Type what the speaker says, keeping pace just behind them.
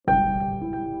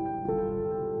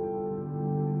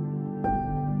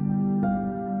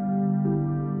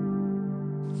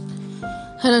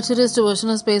Hello, today's devotion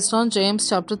is based on James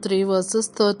chapter 3 verses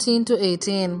 13 to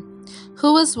 18.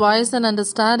 Who is wise and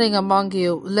understanding among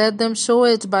you? Let them show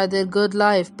it by their good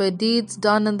life, by deeds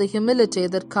done in the humility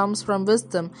that comes from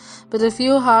wisdom. But if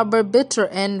you harbor bitter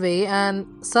envy and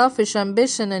selfish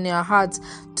ambition in your hearts,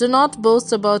 do not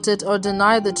boast about it or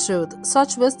deny the truth.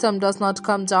 Such wisdom does not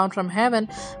come down from heaven,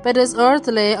 but is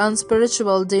earthly,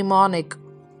 unspiritual, demonic.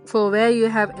 For where you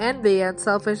have envy and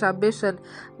selfish ambition,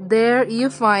 there you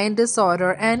find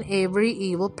disorder and every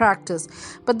evil practice.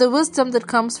 But the wisdom that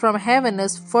comes from heaven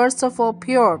is first of all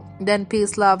pure, then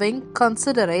peace-loving,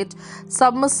 considerate,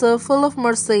 submissive, full of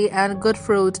mercy and good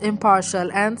fruit,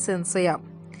 impartial and sincere.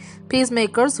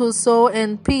 Peacemakers who sow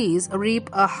in peace reap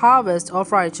a harvest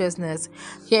of righteousness.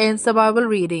 Here ends the Bible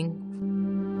reading.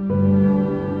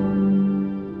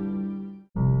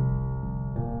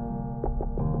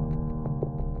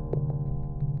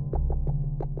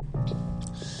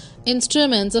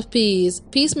 Instruments of peace.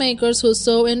 Peacemakers who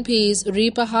sow in peace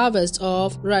reap a harvest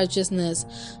of righteousness.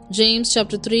 James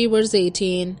chapter 3 verse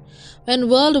 18. When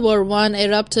World War I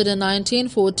erupted in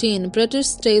 1914, British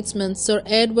statesman Sir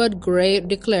Edward Grey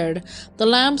declared, "The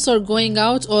lamps are going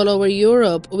out all over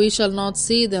Europe. We shall not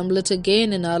see them lit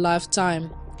again in our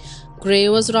lifetime." Grey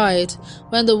was right.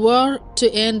 When the war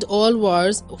to end all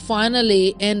wars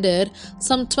finally ended,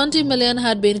 some 20 million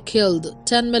had been killed,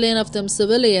 10 million of them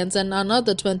civilians and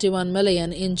another 21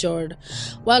 million injured.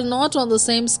 While not on the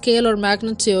same scale or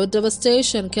magnitude,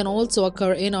 devastation can also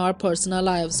occur in our personal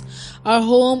lives. Our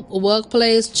home,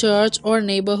 workplace, church, or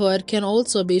neighborhood can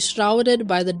also be shrouded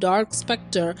by the dark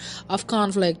specter of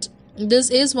conflict.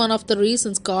 This is one of the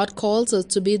reasons God calls us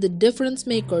to be the difference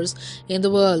makers in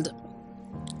the world.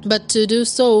 But to do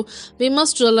so, we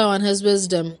must rely on His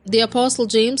wisdom. The Apostle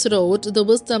James wrote, "The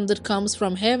wisdom that comes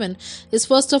from heaven is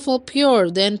first of all pure,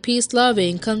 then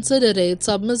peace-loving, considerate,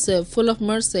 submissive, full of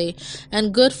mercy,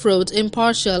 and good fruit,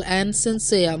 impartial and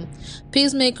sincere."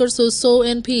 Peacemakers who sow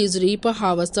in peace reap a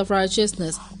harvest of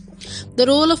righteousness. The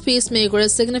role of peacemaker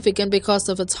is significant because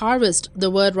of its harvest.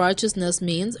 The word righteousness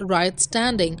means right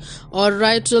standing or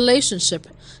right relationship.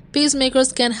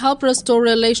 Peacemakers can help restore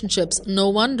relationships. No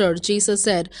wonder Jesus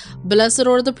said, "Blessed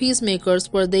are the peacemakers,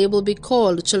 for they will be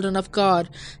called children of God."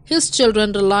 His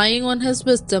children, relying on His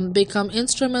wisdom, become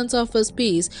instruments of His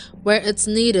peace where it's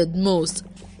needed most.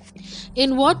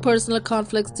 In what personal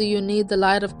conflicts do you need the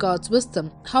light of God's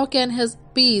wisdom? How can His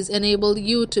peace enable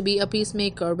you to be a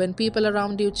peacemaker when people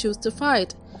around you choose to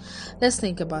fight? Let's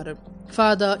think about it.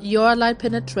 Father, your light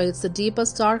penetrates the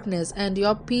deepest darkness and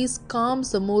your peace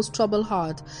calms the most troubled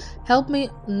heart. Help me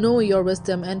know your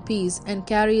wisdom and peace and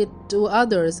carry it to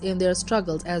others in their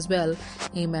struggles as well.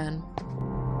 Amen.